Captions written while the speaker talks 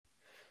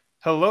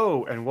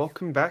Hello, and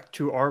welcome back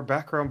to our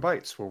Background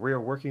Bites, where we are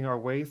working our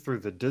way through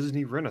the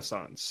Disney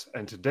Renaissance.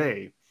 And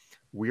today,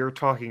 we are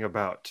talking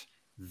about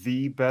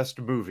the best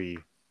movie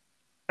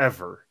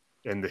ever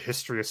in the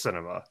history of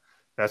cinema.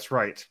 That's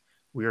right,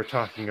 we are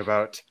talking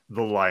about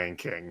The Lion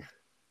King.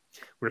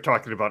 We're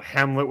talking about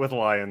Hamlet with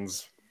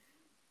lions.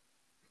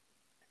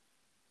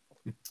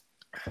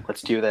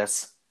 Let's do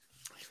this.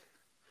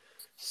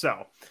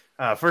 So,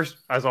 first,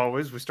 as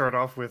always, we start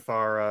off with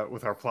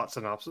our plot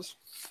synopsis.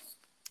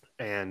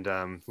 And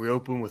we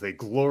open with a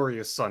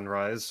glorious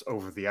sunrise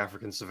over the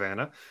African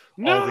savannah.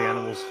 All the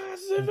animals.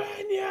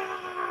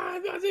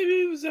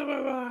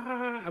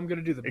 I'm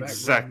gonna do the background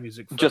Exact.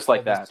 music for Just all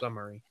like the that.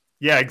 summary.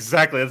 Yeah,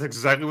 exactly. That's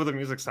exactly what the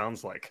music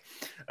sounds like.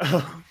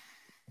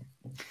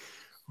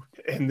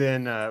 And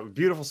then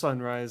beautiful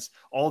sunrise.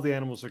 All the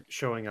animals are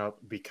showing up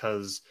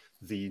because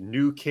the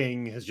new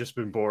king has just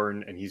been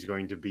born, and he's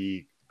going to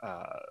be,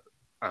 I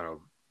don't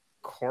know,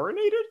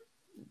 coronated,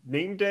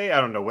 name day.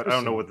 I don't know what. I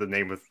don't know what the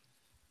name of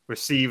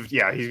received.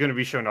 Yeah, he's going to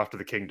be shown off to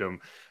the kingdom.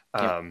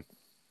 Yep.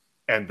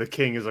 And the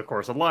king is, of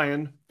course, a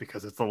lion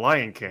because it's the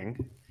Lion King.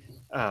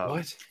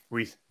 What?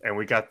 We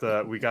got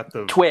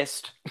the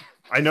Twist.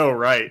 I know,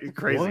 right?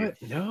 Crazy.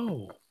 What?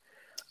 No.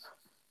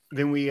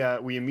 Then we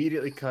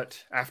immediately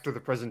cut after the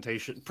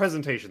presentation.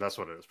 That's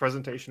what it is.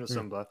 Presentation of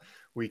Simba.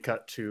 We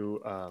cut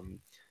to a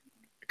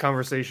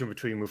conversation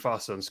between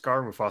Mufasa and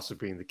Scar. Mufasa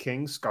being the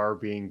king, Scar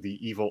being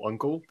the evil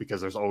uncle, because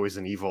there's always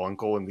an evil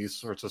uncle in these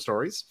sorts of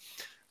stories.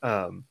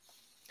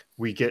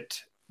 We get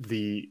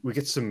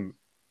some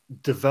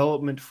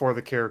development for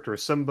the character of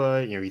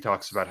Simba. You know, he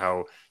talks about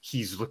how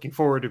he's looking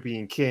forward to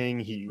being king.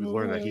 We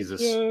learn that he's a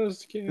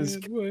just can't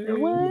wait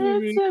to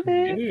be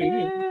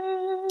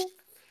king.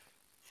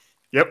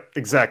 Yep,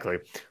 exactly.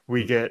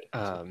 We get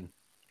you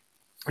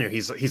know,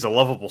 he's a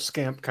lovable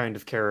scamp kind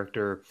of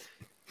character,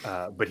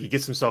 but he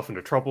gets himself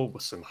into trouble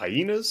with some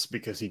hyenas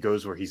because he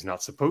goes where he's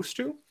not supposed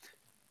to.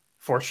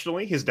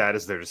 Fortunately, his dad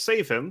is there to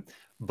save him,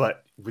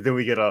 but then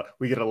we get a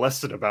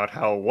lesson about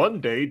how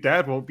one day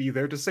dad won't be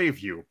there to save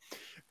you.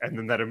 And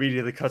then that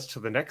immediately cuts to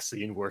the next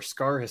scene where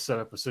Scar has set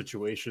up a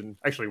situation.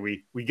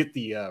 Actually, we get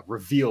the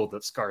reveal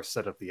that Scar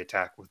set up the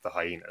attack with the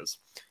hyenas.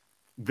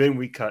 Then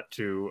we cut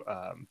to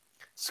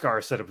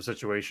Scar set up a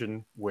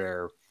situation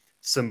where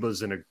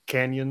Simba's in a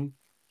canyon.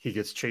 He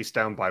gets chased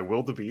down by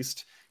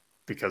wildebeest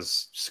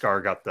because Scar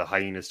got the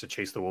hyenas to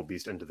chase the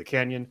wildebeest into the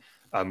canyon.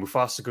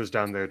 Mufasa goes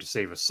down there to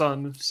save his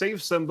son,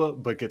 saves Simba,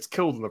 but gets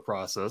killed in the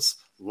process.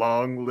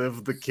 Long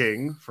live the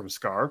king from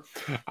Scar.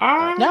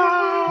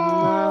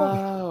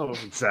 No!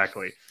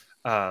 Exactly.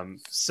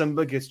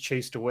 Simba gets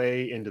chased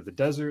away into the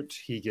desert.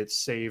 He gets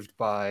saved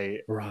by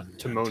Run,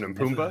 Timon and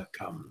never Pumbaa.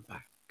 come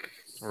back.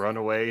 Run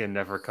away and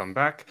never come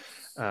back.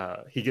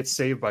 He gets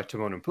saved by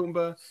Timon and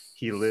Pumbaa.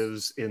 He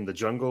lives in the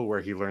jungle where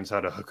he learns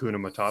how to Hakuna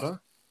Matata.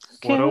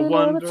 What a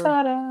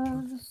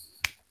wonder!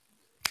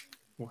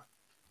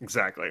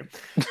 Exactly.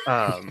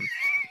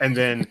 And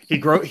then he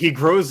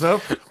grows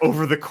up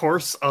over the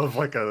course of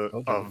like a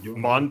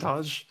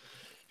montage.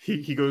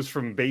 He goes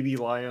from baby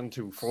lion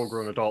to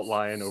full-grown adult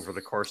lion over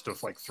the course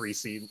of like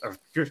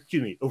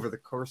over the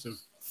course of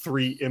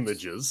 3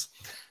 images.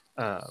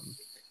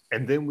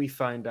 And then we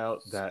find out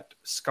that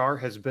Scar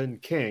has been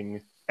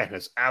king and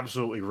has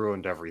absolutely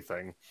ruined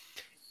everything.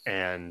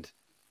 And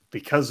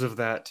because of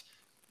that,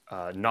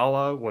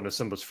 Nala, one of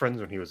Simba's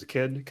friends when he was a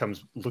kid,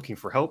 comes looking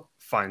for help,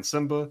 finds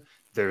Simba.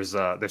 There's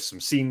some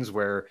scenes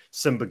where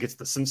Simba gets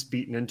the sense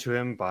beaten into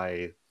him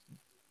by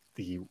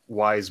the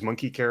wise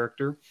monkey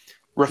character.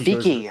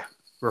 Rafiki.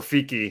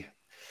 Rafiki.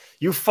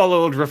 You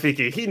followed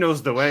Rafiki. He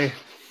knows the way.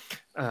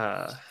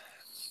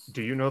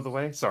 Do you know the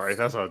way? Sorry,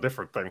 that's a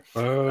different thing.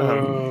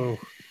 Oh.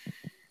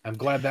 I'm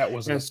glad that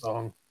wasn't a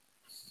song.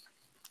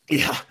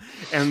 Yeah.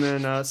 And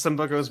then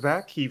Simba goes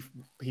back. He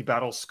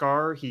battles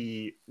Scar.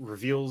 He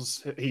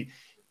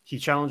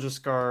challenges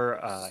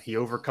Scar. He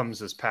overcomes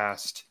his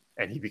past,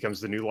 and he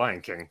becomes the new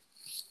Lion King.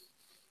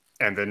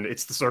 And then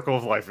it's the circle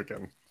of life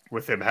again,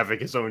 with him having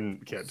his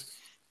own kid.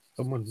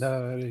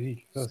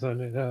 Exactly.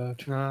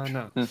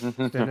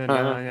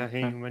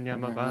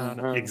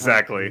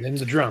 And then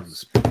the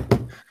drums.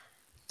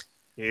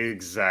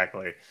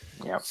 Exactly.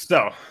 Yep.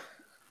 So,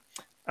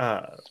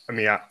 I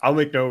mean, I'll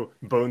make no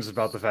bones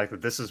about the fact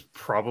that this is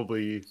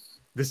probably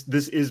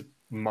this is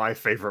my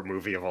favorite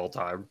movie of all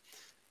time.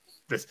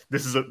 This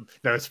is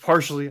now it's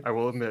partially, I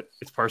will admit,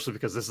 it's partially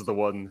because this is the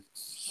one.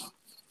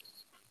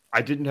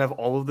 I didn't have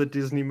all of the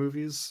Disney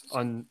movies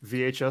on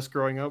VHS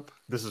growing up.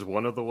 This is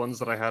one of the ones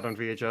that I had on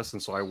VHS,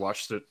 and so I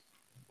watched it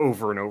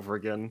over and over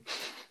again.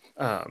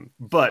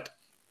 But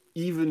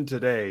even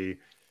today,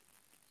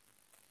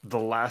 the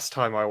last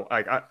time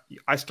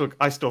I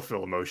still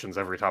feel emotions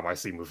every time I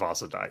see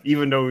Mufasa die,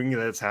 even knowing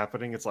that it's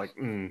happening. It's like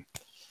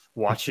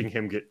watching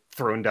him get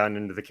thrown down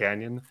into the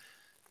canyon.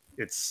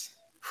 It's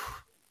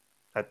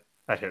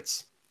that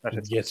hits. That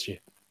hits. It gets you.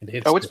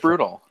 It's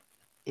brutal.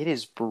 It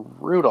is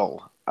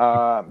brutal.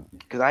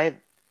 Because I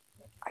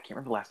can't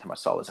remember the last time I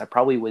saw this. I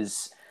probably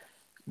was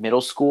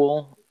middle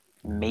school,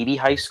 maybe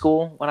high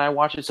school when I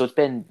watched it. So it's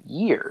been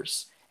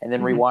years. and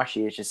then rewatch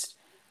it, it's just,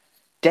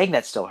 dang,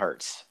 that still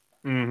hurts.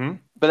 Mm-hmm.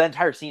 But that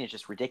entire scene is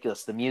just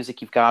ridiculous. The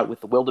music you've got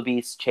with the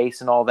wildebeest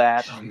chase and all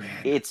that, Oh man,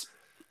 it's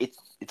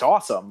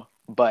awesome.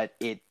 But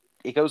it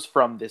goes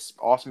from this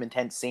awesome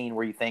intense scene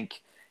where you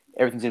think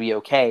everything's gonna be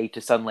okay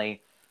to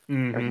suddenly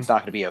everything's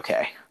not gonna be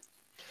okay.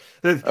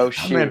 Oh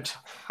shoot!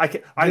 Man,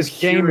 This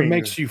game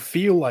makes you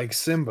feel like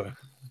Simba.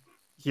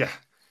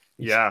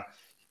 Yeah.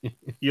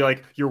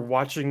 You're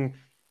watching.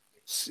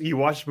 You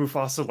watch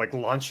Mufasa like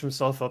launch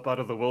himself up out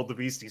of the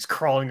wildebeest. He's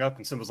crawling up,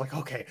 and Simba's like,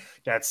 "Okay,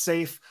 Dad's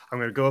safe. I'm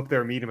gonna go up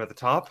there and meet him at the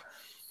top."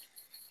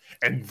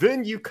 And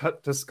then you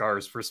cut to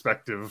Scar's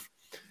perspective,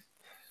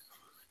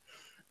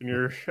 and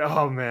you're,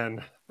 oh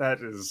man,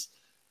 that is.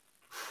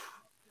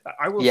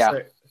 I will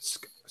say,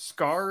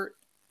 Scar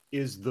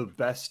is the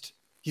best.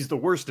 He's the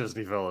worst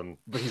Disney villain,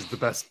 but he's the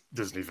best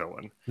Disney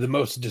villain. The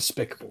most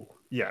despicable.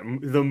 Yeah,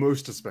 the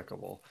most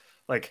despicable.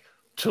 Like,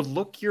 to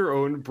look your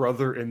own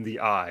brother in the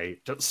eye,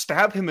 to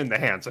stab him in the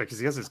hands, because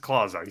he has his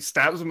claws out. He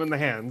stabs him in the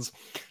hands.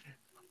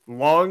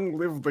 Long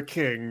live the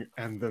king,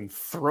 and then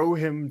throw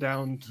him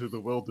down to the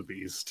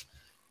wildebeest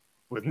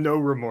with no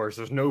remorse.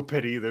 There's no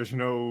pity. There's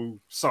no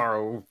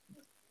sorrow.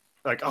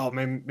 Like, oh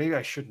man, maybe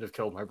I shouldn't have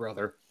killed my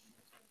brother.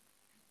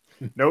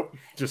 Nope,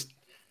 just.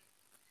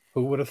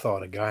 Who would have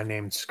thought a guy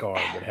named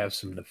Scar would have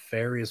some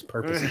nefarious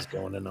purposes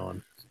going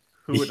on?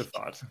 Who would have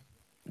thought?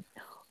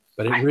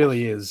 But it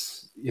really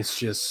is. It's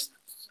just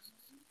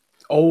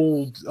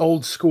old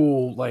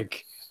school,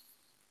 like,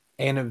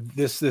 and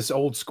this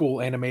old school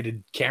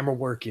animated camera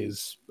work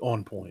is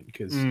on point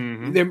because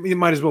there it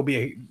might as well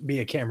be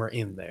a camera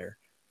in there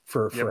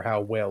for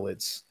how well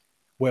it's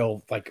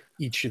like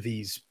each of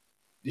the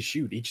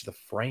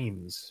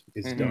frames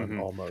is done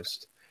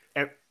almost.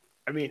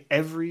 I mean,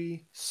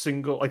 every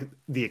single, like,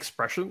 the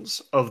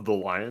expressions of the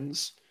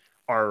lions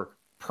are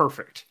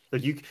perfect.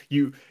 Like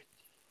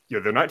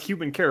they're not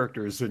human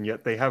characters, and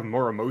yet they have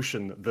more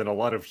emotion than a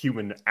lot of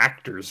human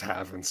actors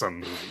have in some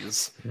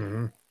movies.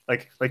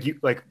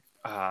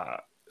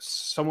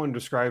 Someone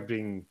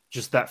describing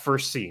just that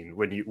first scene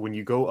when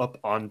you go up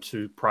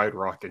onto Pride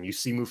Rock and you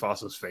see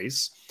Mufasa's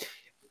face.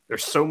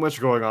 There's so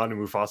much going on in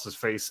Mufasa's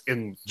face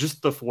in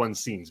just the one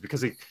scenes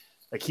because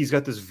he's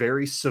got this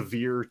very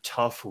severe,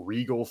 tough,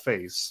 regal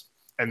face,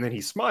 and then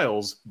he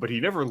smiles, but he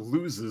never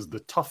loses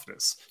the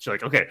toughness. So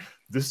like, okay,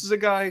 this is a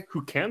guy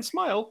who can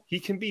smile, he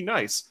can be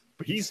nice,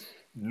 but he's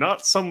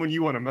not someone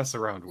you want to mess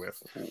around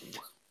with.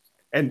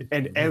 And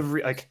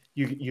every like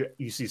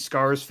you see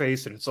Scar's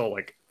face, and it's all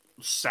like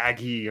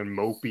saggy and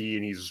mopey,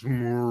 and he's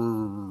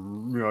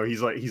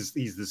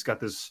he's got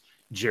this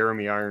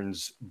Jeremy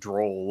Irons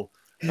droll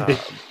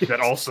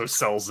that also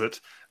sells it.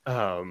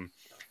 Oh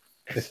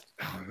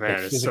man,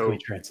 they it's so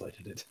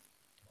translated it.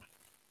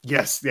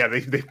 Yes, yeah,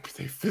 they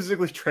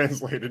physically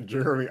translated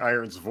Jeremy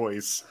Irons'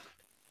 voice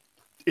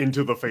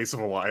into the face of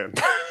a lion.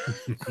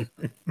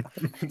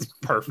 It's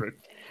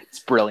perfect. It's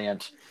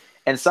brilliant.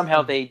 And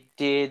somehow they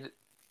did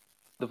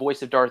the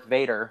voice of Darth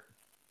Vader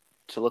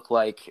to look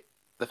like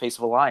the face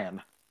of a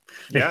lion.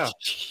 Yeah.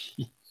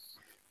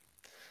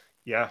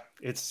 Yeah,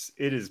 it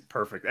is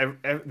perfect.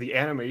 The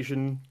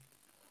animation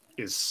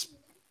is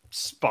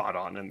spot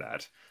on in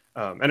that.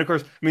 And of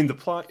course, I mean, the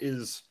plot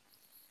is,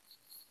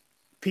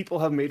 people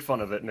have made fun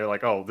of it, and they're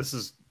like, oh, this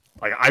is,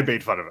 like, I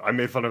made fun of it. I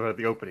made fun of it at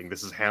the opening.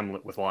 This is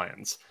Hamlet with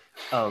lions.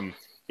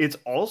 It's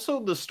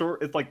also the story,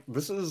 it's like,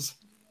 this is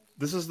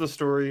the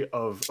story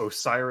of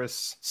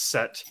Osiris,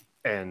 Set,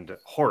 and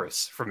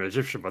Horus from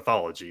Egyptian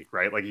mythology,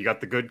 right? Like, you got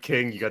the good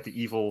king, you got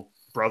the evil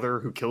brother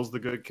who kills the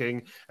good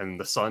king, and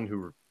the son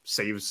who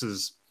saves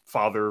his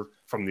father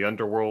from the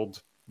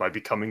underworld by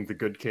becoming the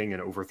good king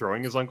and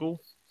overthrowing his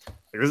uncle.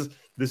 Like,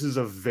 this is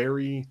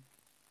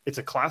it's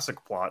a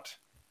classic plot,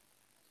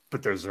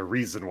 but there's a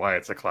reason why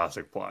it's a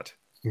classic plot.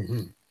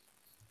 Mm-hmm.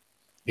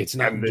 It's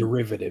not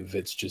derivative.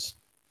 It's just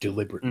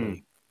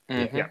deliberately.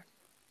 Mm-hmm. Yeah.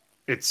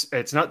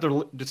 It's not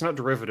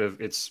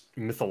derivative. It's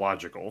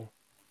mythological.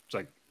 It's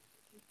like,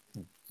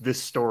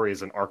 this story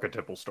is an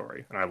archetypal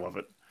story, and I love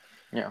it.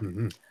 Yeah.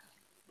 Mm-hmm.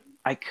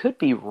 I could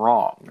be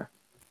wrong,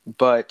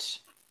 but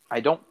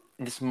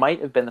this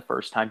might have been the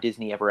first time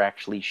Disney ever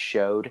actually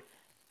showed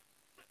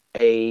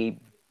a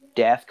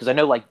death, because I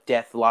know, like,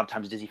 death a lot of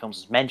times Disney films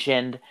is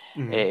mentioned.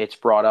 Mm-hmm. It's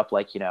brought up,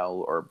 like,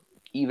 or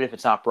even if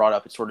it's not brought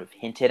up, it's sort of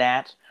hinted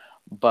at.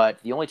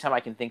 But the only time I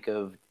can think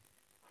of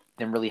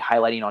them really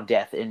highlighting on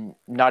death, and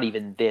not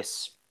even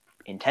this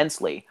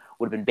intensely,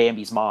 would have been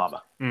Bambi's mom.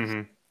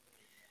 Mm-hmm.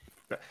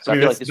 So I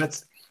feel like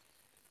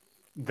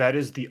that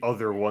is the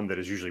other one that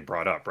is usually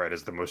brought up, right,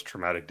 as the most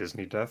traumatic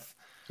Disney death.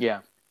 Yeah.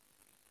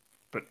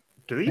 But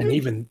do they?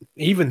 And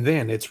even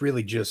then, it's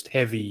really just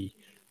heavy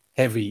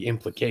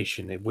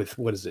implication with,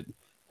 what is it?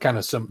 Kind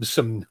of some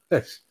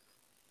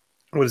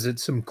what is it?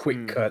 Some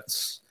quick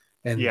cuts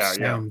and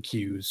sound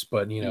cues,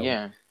 but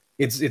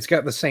it's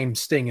got the same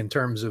sting in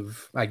terms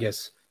of, I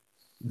guess,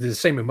 the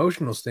same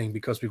emotional sting,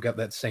 because we've got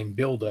that same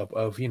buildup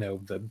of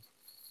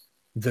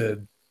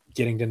the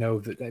getting to know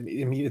that. I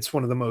mean, it's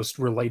one of the most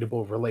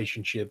relatable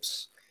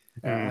relationships.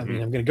 I mean,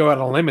 I'm going to go out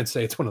on a limb and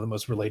say it's one of the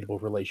most relatable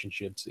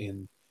relationships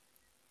in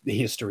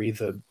history,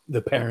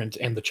 the parent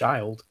and the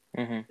child.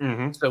 Mm-hmm.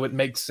 Mm-hmm. So it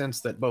makes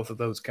sense that both of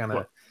those kind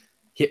of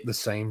hit the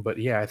same. But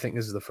yeah, I think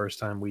this is the first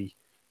time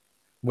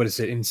what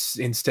is it?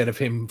 Instead of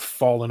him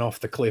falling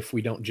off the cliff,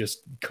 we don't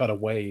just cut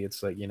away.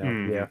 It's like,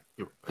 yeah.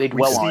 They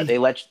dwell on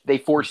it. They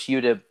force you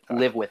to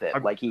live with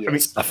it, like he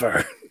is.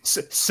 Suffer.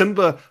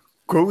 Simba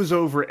goes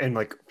over and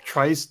like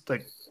tries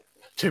like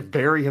to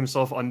bury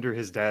himself under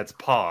his dad's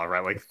paw,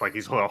 right? Like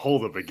he's gonna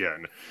hold him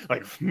again.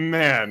 Like,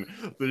 man,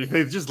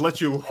 they just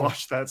let you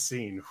watch that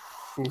scene.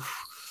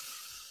 Oof.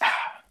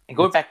 And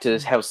going back to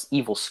how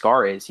evil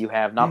Scar is, you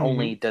have not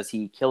only does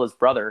he kill his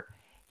brother,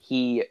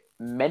 he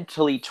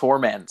mentally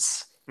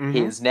torments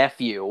his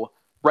nephew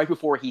right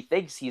before he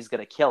thinks he's going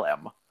to kill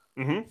him.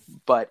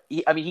 But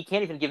he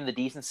can't even give him the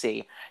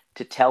decency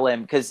to tell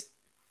him, because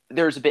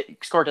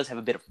Scar does have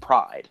a bit of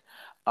pride.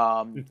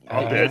 A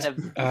bit of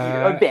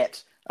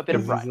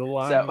pride.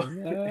 So, there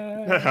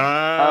you go.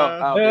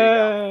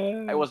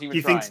 I wasn't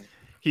even trying.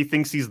 He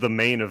thinks he's the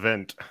main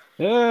event.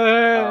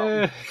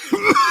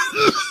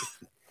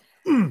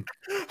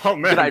 Oh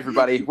man! Good night,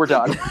 everybody. We're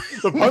done.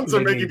 The puns are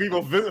making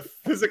people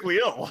physically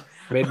ill.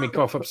 Made me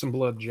cough up some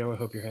blood, Joe. I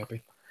hope you're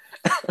happy.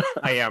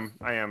 I am.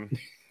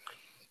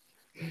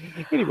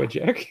 Anyway,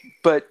 Jack.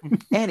 But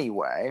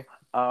anyway,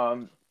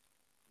 but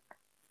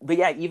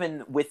yeah,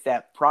 even with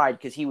that pride,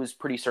 because he was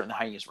pretty certain the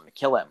hyenas were going to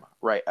kill him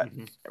right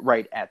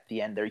at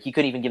the end there. He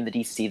couldn't even give him the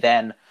decency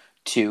then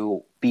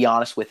to be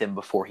honest with him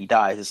before he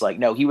dies. It's like,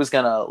 no, he was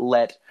going to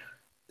let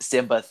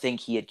Simba think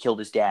he had killed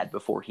his dad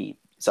before he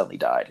suddenly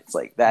died. It's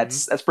like,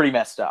 that's pretty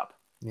messed up.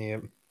 Yeah.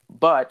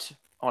 But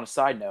on a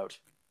side note,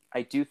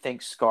 I do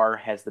think Scar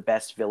has the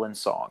best villain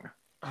song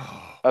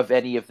of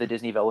any of the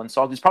Disney villain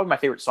songs. It's probably my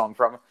favorite song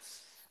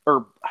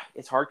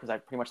it's hard because I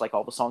pretty much like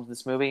all the songs in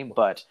this movie,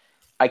 but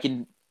I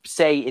can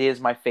say it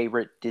is my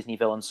favorite Disney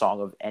villain song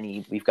of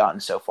any we've gotten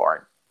so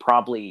far.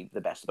 Probably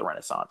the best of the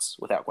Renaissance,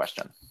 without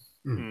question.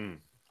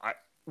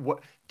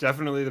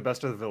 Definitely the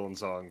best of the villain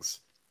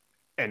songs.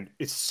 And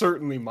it's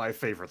certainly my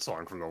favorite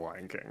song from The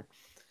Lion King.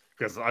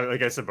 Because,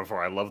 like I said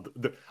before,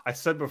 I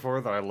said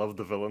before that I love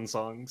the villain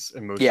songs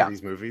in most of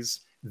these movies,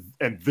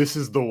 and this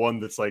is the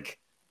one that's like,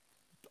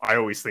 I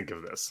always think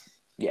of this.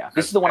 Yeah,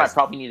 this is the one I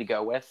probably need to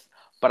go with.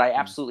 But I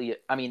absolutely,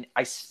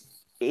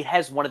 it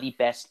has one of the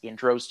best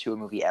intros to a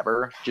movie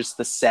ever. Just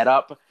the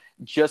setup,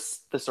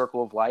 just the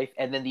circle of life,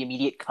 and then the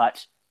immediate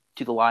cut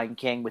to The Lion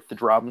King with the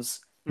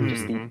drums,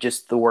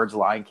 just the words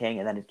Lion King,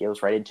 and then it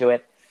goes right into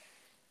it.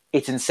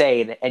 It's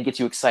insane and gets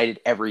you excited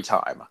every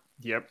time.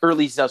 Yep. Or at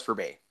least does for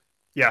me.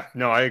 Yeah,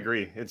 no, I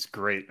agree. It's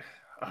great.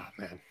 Oh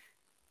man.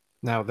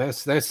 Now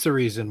that's the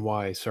reason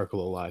why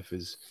Circle of Life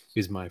is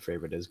my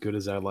favorite. As good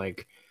as I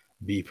like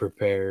Be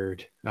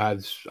Prepared, I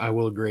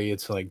will agree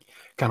it's like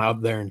kind of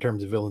up there in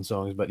terms of villain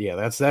songs. But yeah,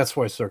 that's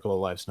why Circle of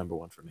Life's number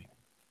one for me.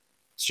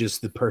 It's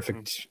just the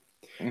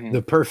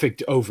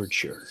perfect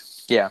overture.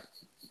 Yeah.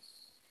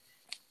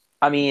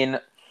 I mean,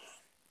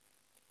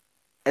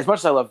 as much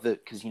as I love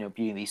because Beauty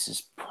and the Beast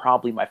is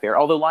probably my favorite.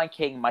 Although Lion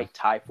King might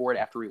tie for it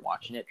after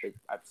rewatching it.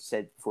 I've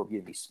said before, Beauty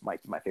and the Beast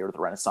might be my favorite of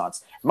the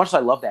Renaissance. As much as I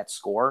love that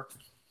score,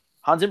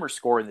 Hans Zimmer's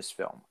score in this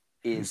film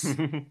is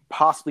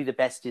possibly the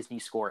best Disney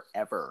score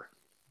ever.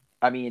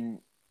 I mean,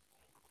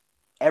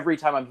 every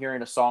time I'm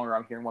hearing a song or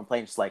I'm hearing one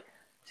playing, it's like,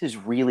 this is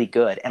really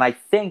good. And I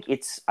think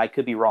I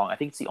could be wrong. I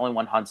think it's the only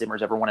one Hans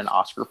Zimmer's ever won an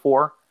Oscar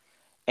for.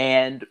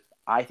 And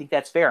I think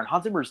that's fair. And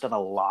Hans Zimmer's done a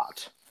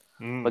lot.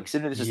 Like,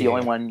 considering this is the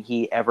only one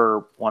he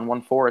ever won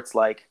one for, it's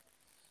like,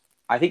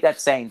 I think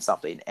that's saying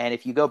something. And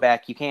if you go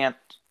back, you can't,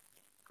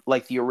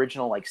 like, the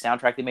original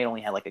soundtrack they made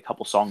only had a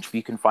couple songs, but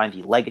you can find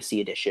the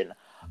Legacy edition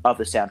of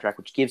the soundtrack,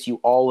 which gives you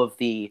all of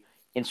the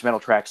instrumental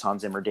tracks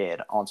Hans Zimmer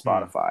did on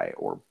Spotify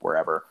or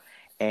wherever.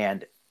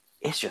 And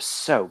it's just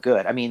so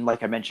good. I mean,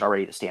 like I mentioned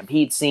already, the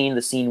Stampede scene,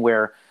 the scene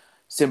where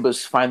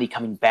Simba's finally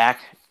coming back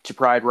to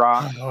Pride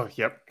Rock. Oh,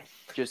 yep.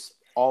 Just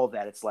all of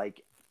that. It's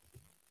like,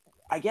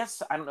 I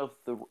guess, I don't know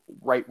if the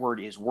right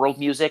word is world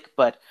music,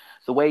 but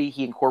the way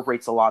he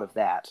incorporates a lot of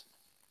that,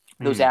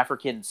 those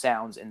African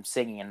sounds and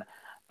singing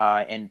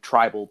and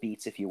tribal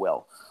beats, if you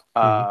will,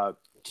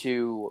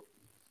 to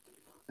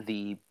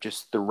the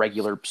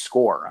regular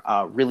score,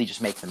 really just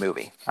make the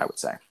movie, I would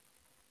say.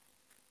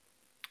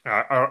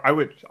 I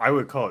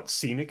would call it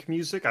scenic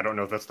music. I don't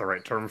know if that's the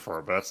right term for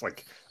it, but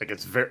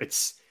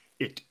that's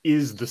it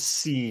is the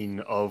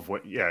scene of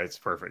what. Yeah, it's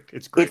perfect.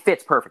 It's great. It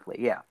fits perfectly.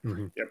 Yeah.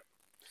 Yep.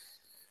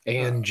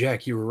 And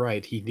Jack, you were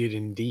right. He did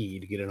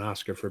indeed get an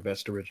Oscar for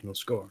Best Original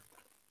Score.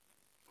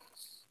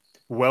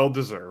 Well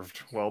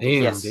deserved. Well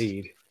deserved.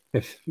 Indeed.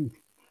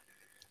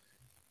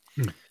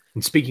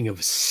 And speaking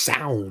of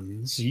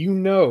sounds,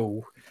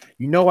 I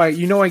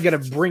got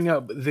to bring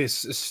up this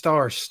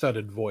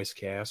star-studded voice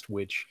cast.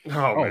 Which,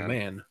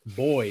 man,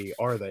 boy,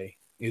 are they!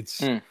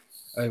 It's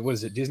what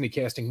is it? Disney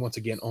casting once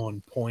again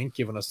on point,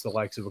 giving us the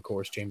likes of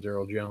course, James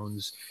Earl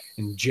Jones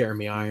and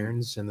Jeremy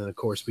Irons, and then of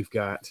course we've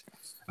got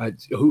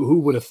who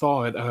would have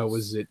thought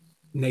was it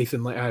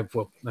Nathan Lane? I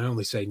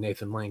only say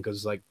Nathan Lane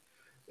because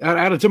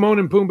out of Timon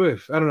and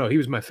Pumbaa, I don't know, he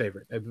was my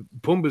favorite.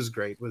 Pumbaa's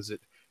great. Was it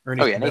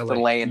Ernie Nathan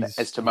Sabella, Lane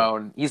as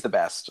Timon, he's the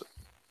best.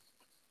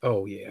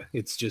 Oh yeah,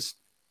 it's just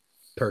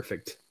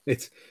perfect.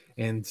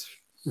 And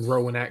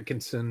Rowan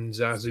Atkinson,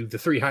 Zazu, the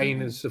three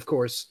hyenas, of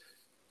course.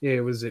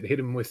 Yeah, it hit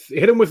him with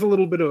a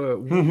little bit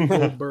of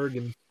Goldberg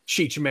and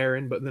Cheech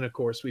Marin, but then of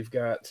course we've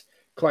got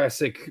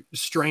classic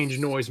strange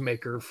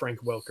noisemaker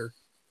Frank Welker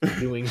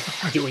doing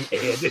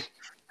Ed.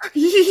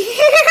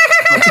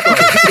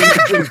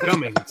 Jim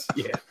Cummings,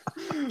 yeah.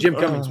 Jim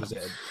Cummings was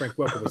Ed. Frank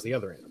Welker was the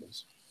other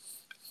animals.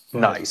 But,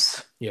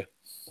 nice. Yeah,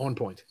 on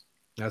point.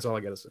 That's all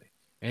I gotta say.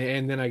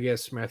 And then I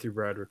guess Matthew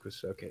Broderick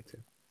was okay too.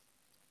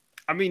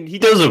 I mean, he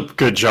does a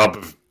good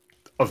job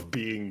of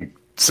being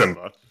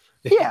Simba.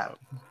 Yeah.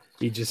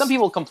 Some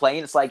people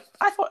complain. It's like,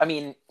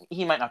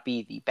 he might not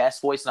be the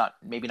best voice,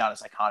 maybe not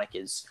as iconic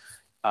as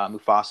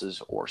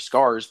Mufasa's or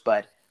Scar's,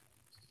 but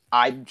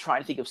I'm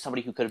trying to think of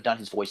somebody who could have done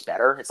his voice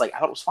better. It's like, I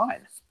thought it was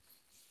fine.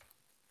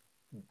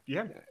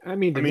 Yeah, to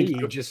me,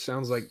 it just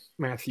sounds like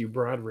Matthew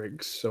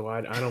Broderick. So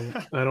I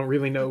don't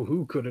really know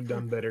who could have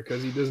done better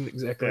because he doesn't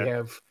exactly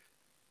have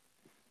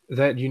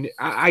that.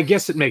 I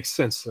guess it makes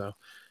sense though.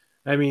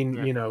 I mean,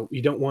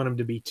 you don't want him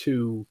to be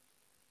too,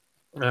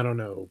 I don't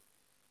know,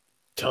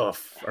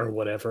 tough or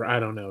whatever. I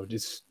don't know.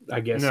 Just I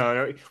guess.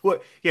 No. Well,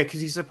 yeah,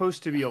 because he's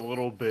supposed to be a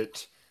little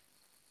bit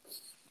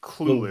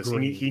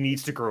clueless. He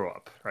needs to grow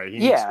up, right?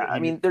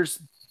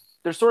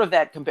 There's sort of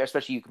that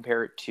especially you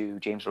compare it to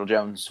James Earl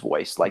Jones'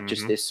 voice, like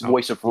just this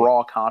voice of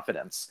raw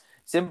confidence.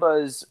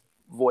 Simba's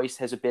voice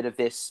has a bit of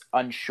this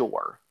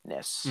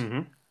unsureness.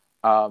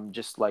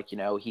 Just like,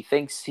 he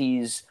thinks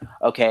he's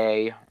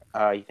okay,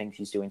 he thinks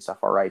he's doing stuff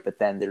all right, but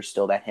then there's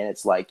still that hint.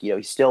 It's like,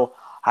 he's still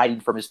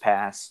hiding from his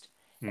past,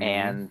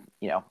 and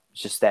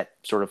just that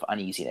sort of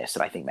uneasiness.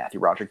 And I think Matthew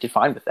Broderick did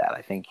fine with that.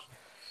 I think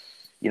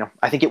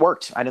it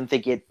worked. I don't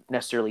think it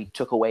necessarily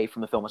took away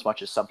from the film as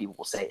much as some people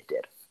will say it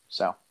did.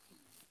 So.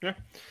 Yeah.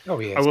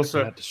 Oh yeah. It's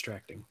not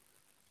distracting.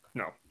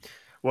 No.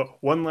 Well,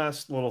 one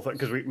last little thing,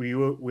 because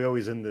we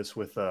always end this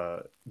with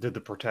did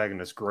the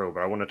protagonist grow?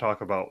 But I want to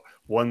talk about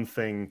one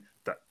thing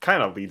that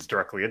kind of leads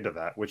directly into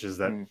that, which is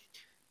that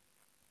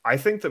I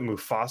think that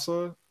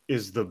Mufasa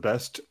is the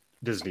best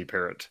Disney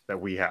parrot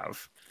that we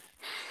have.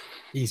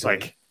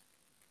 Easily.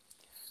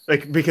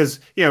 Like because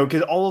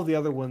because all of the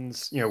other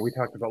ones, we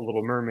talked about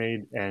Little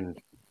Mermaid, and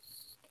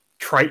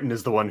Triton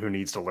is the one who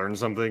needs to learn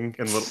something,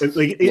 and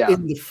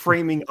in the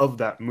framing of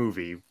that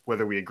movie,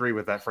 whether we agree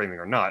with that framing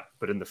or not,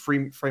 but in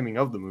the framing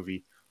of the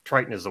movie,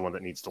 Triton is the one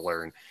that needs to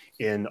learn.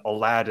 In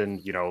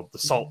Aladdin, the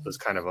salt is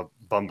kind of a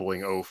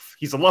bumbling oaf.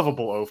 He's a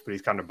lovable oaf, but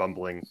he's kind of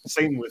bumbling.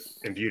 Same with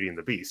in Beauty and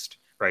the Beast,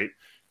 right?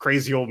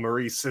 Crazy old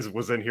Maurice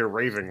was in here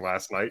raving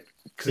last night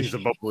because he's a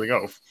bumbling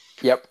oaf.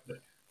 Yep.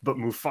 But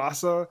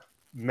Mufasa,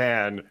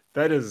 man,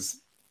 that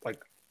is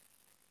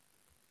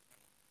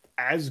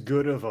as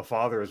good of a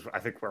father as I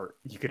think where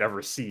you could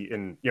ever see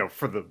in,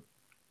 for the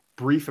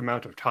brief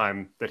amount of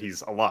time that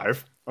he's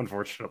alive,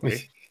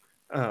 unfortunately.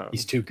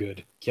 He's too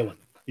good. Kill him.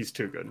 He's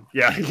too good.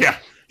 Yeah.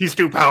 He's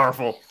too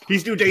powerful.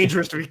 He's too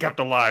dangerous to be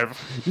kept alive.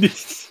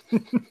 He's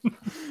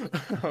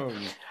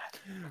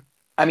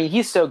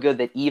so good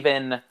that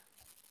even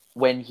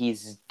when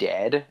he's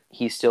dead,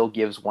 he still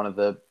gives one of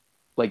the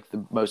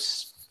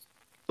most,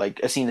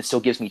 a scene that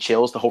still gives me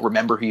chills, the whole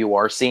remember who you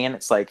are scene.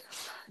 It's like,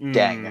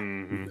 dang.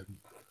 Mm-hmm.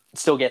 It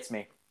still gets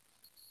me.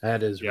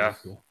 That is really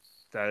cool.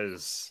 That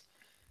is.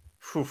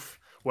 Whew.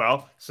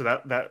 Well, so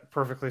that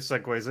perfectly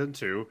segues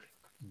into,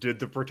 did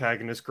the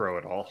protagonist grow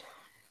at all?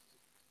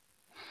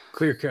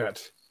 Clear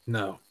cut.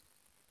 No.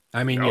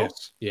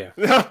 Yes. Yeah.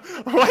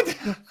 What?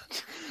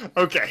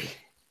 Okay.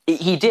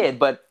 He did,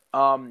 but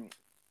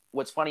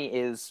what's funny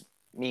is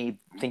me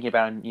thinking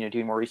about and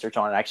doing more research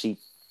on it. I actually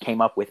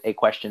came up with a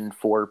question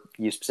for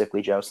you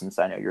specifically, Joe, since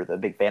I know you're the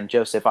big fan of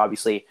Joseph.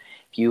 Obviously,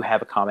 if you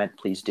have a comment,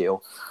 please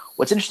do.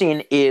 What's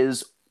interesting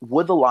is,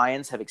 would the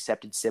lions have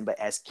accepted Simba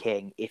as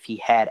king if he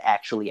had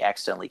actually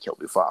accidentally killed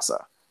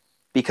Mufasa?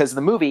 Because in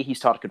the movie, he's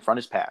taught to confront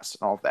his past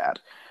and all of that.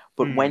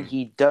 But when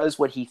he does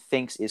what he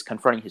thinks is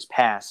confronting his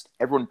past,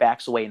 everyone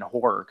backs away in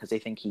horror because they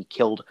think he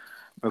killed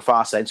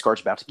Mufasa and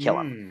Scar's about to kill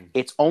him.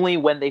 It's only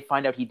when they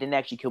find out he didn't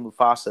actually kill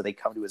Mufasa, they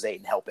come to his aid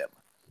and help him.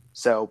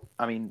 So,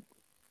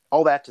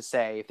 all that to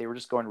say, if they were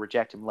just going to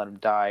reject him, let him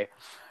die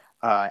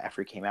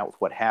after he came out with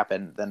what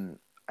happened, then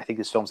I think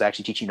this film's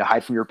actually teaching you to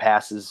hide from your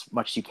past as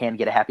much as you can to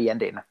get a happy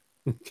ending.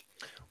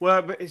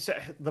 Well, but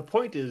the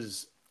point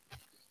is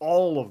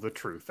all of the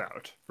truth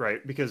out,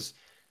 right? Because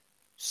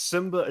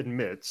Simba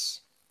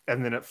admits,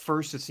 and then at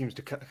first it seems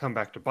to come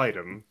back to bite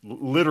him.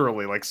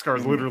 Literally,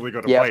 Scar's literally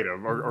going to bite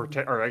him, or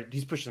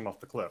he's pushing him off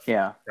the cliff.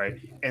 Yeah. Right.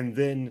 And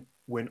then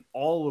when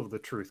all of the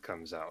truth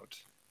comes out,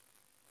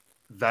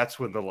 that's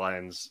when the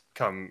lions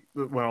come.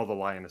 When all the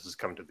lionesses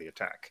come to the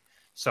attack.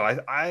 So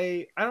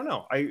I don't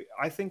know.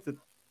 I think that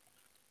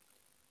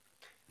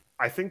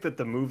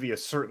the movie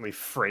is certainly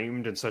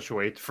framed in such a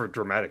way for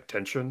dramatic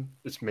tension.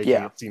 It's making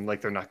it seem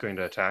like they're not going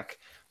to attack.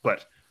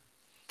 But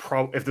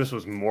if this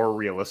was more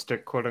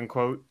realistic, quote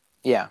unquote,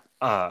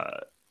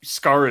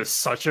 Scar is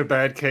such a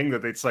bad king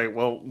that they'd say,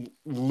 well,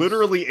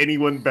 literally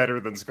anyone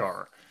better than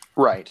Scar.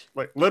 Right.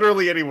 Like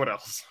literally anyone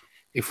else.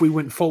 If we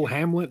went full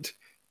Hamlet,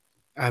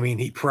 I mean,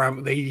 he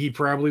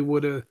probably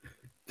would have.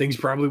 Things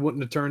probably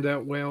wouldn't have turned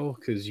out well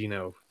because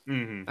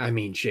Mm-hmm. I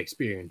mean,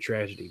 Shakespearean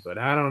tragedy, but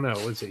I don't know.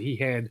 What's it? He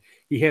had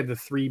the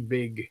three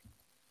big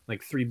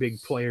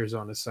players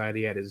on his side.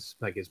 He had his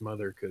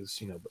mother because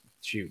but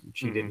she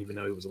didn't even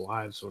know he was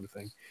alive, sort of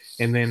thing.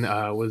 And then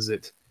was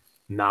it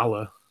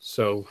Nala?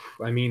 So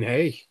I mean,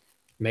 hey,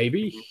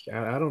 maybe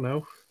I don't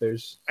know.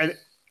 There's and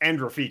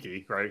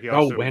Rafiki, right?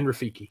 And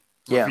Rafiki.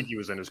 Rafiki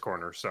was in his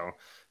corner, so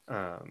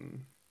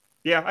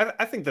yeah,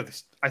 I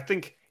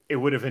think it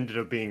would have ended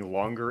up being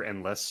longer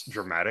and less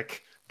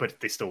dramatic, but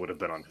they still would have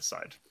been on his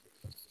side.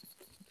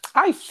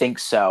 I think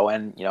so,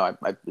 and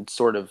I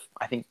sort of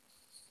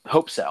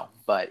hope so,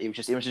 but it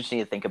was interesting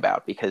to think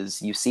about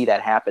because you see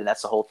that happen.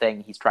 That's the whole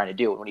thing he's trying to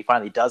do, and when he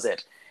finally does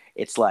it,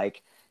 it's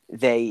like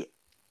they,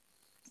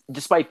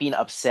 despite being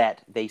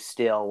upset, they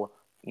still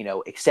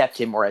accept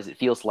him. Whereas it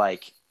feels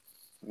like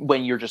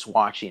when you're just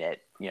watching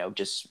it,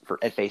 just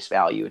at face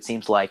value, it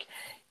seems like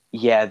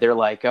they're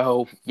like,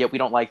 oh yeah, we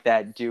don't like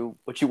that. Do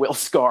what you will,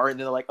 Scar, and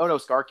then they're like, oh no,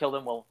 Scar killed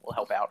him. We'll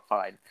help out.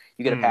 Fine,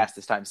 you get a pass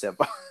this time,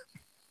 Simba.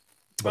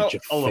 Bunch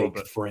of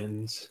fake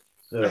friends.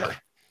 Yeah.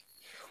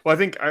 Well, I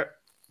think I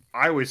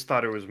always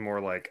thought it was more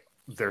like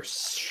they're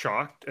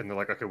shocked and they're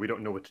like, okay, we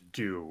don't know what to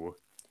do.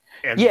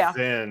 And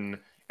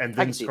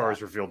then Scar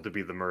is revealed to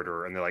be the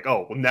murderer, and they're like,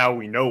 oh, well, now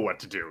we know what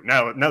to do.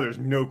 Now there's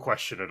no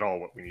question at all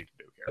what we need to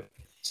do here.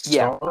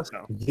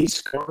 The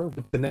Scar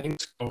with the name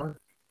Scar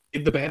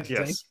did the bad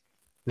thing.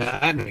 Nah,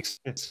 that makes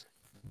sense.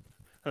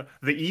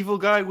 The evil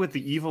guy with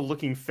the evil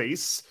looking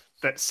face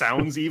that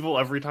sounds evil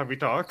every time he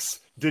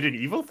talks did an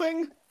evil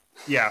thing?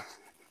 Yeah,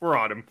 we're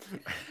on him.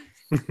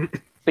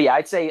 But yeah,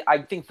 I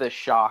think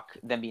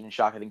them being in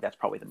shock, I think that's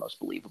probably the most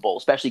believable,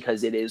 especially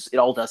because it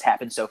all does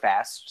happen so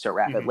fast, so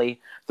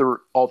rapidly through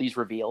all these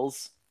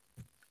reveals.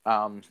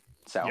 I'll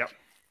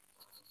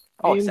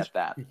accept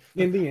that.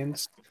 In the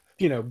end,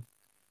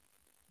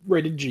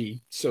 rated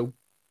G, so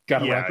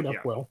gotta wrap it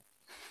up well.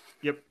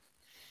 Yep,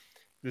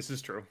 this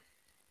is true.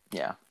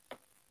 Yeah,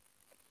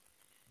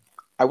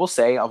 I will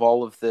say at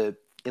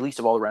least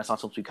of all the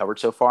Renaissance films we covered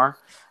so far,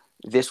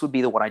 this would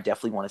be the one I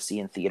definitely want to see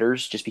in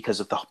theaters just because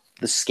of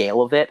the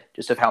scale of it,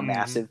 just of how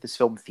massive this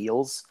film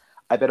feels.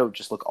 I bet it would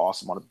just look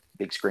awesome on a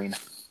big screen.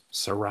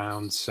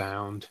 Surround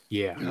sound.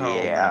 Yeah.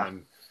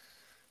 Man.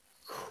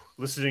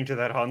 Listening to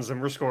that Hans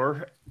Zimmer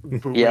score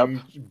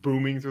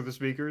booming through the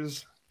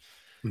speakers.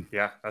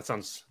 Yeah, that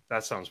sounds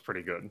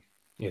pretty good.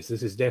 Yes,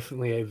 this is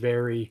definitely a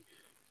very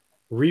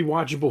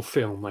rewatchable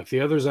film. Like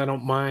the others I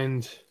don't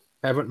mind,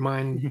 haven't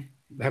minded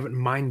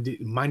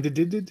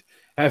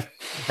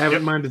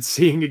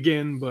seeing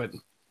again, but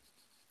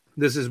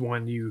this is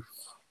one you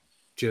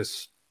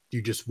just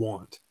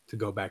want to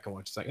go back and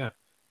watch. It's like, oh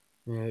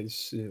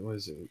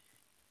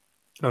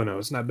no,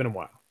 it's not been a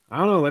while. I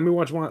don't know. Let me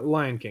watch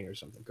Lion King or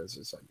something because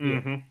it's like,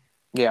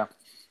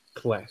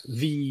 class,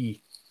 the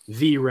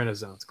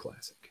Renaissance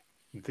classic,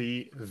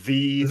 the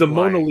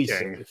Mona Lisa,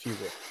 King, if you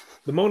will,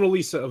 the Mona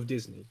Lisa of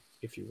Disney,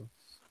 if you will.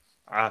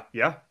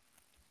 Yeah,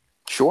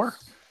 sure.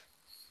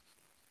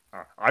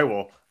 I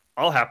will.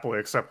 I'll happily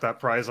accept that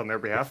prize on their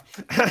behalf.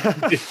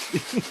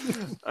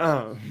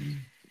 All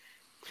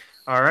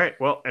right.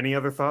 Well, any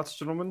other thoughts,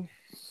 gentlemen?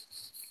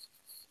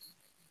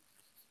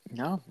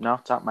 No,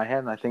 off the top of my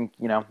head. I think,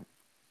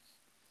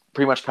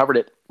 pretty much covered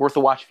it. Worth a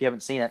watch if you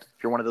haven't seen it.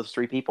 If you're one of those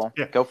three people,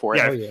 go for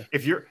it. Yeah,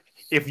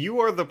 if you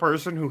are the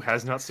person who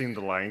has not seen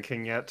The Lion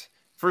King yet,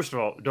 first of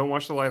all, don't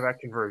watch the live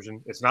action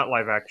version. It's not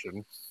live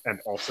action, and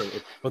also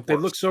but they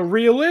look so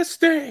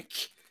realistic.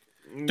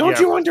 Don't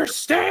you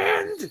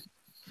understand?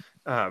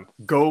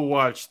 Go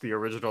watch the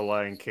original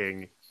Lion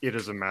King. It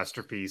is a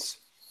masterpiece.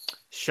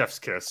 Chef's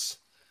kiss.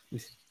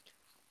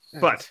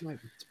 But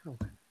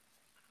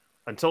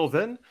until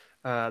then,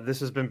 this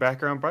has been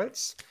Background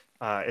Bites.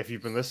 If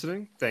you've been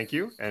listening, thank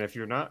you. And if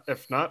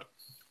not,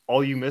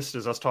 all you missed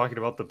is us talking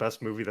about the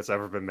best movie that's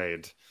ever been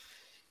made.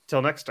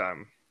 Till next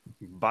time,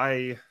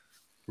 bye.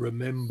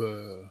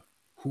 Remember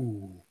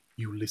who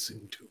you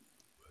listen to.